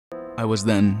I was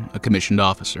then a commissioned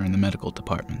officer in the medical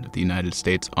department of the United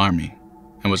States Army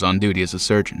and was on duty as a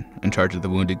surgeon in charge of the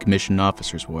Wounded Commissioned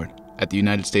Officers Ward at the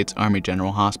United States Army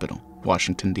General Hospital,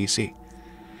 Washington, D.C.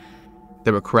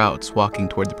 There were crowds walking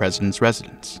toward the president's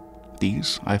residence.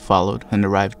 These I followed and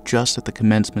arrived just at the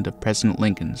commencement of President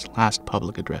Lincoln's last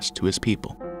public address to his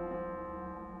people.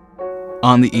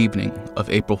 On the evening of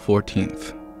April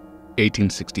 14th,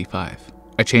 1865,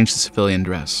 I changed to civilian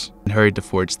dress and hurried to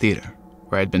Ford's Theater,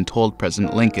 where I had been told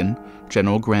President Lincoln,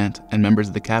 General Grant, and members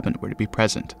of the cabinet were to be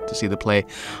present to see the play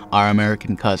Our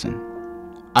American Cousin.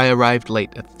 I arrived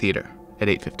late at the theater at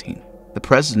 8:15. The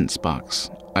president's box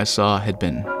I saw had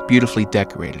been beautifully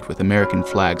decorated with American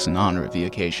flags in honor of the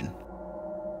occasion.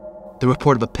 The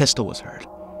report of a pistol was heard.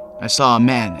 I saw a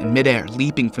man in midair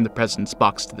leaping from the president's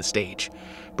box to the stage,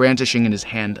 brandishing in his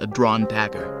hand a drawn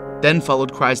dagger. Then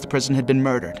followed cries the president had been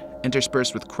murdered,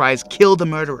 interspersed with cries, "Kill the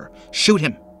murderer! Shoot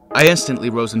him!" I instantly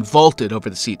rose and vaulted over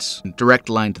the seats in direct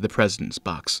line to the president's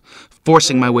box,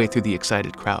 forcing my way through the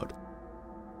excited crowd.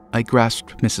 I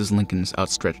grasped Mrs. Lincoln's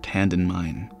outstretched hand in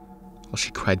mine, while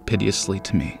she cried piteously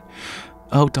to me,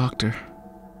 "Oh, doctor,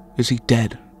 is he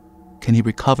dead? Can he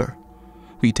recover?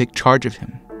 Will you take charge of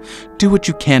him? Do what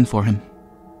you can for him."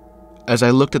 As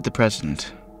I looked at the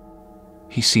president,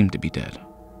 he seemed to be dead.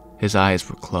 His eyes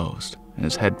were closed, and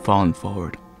his head fallen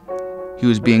forward. He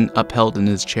was being upheld in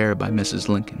his chair by Mrs.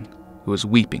 Lincoln, who was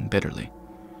weeping bitterly.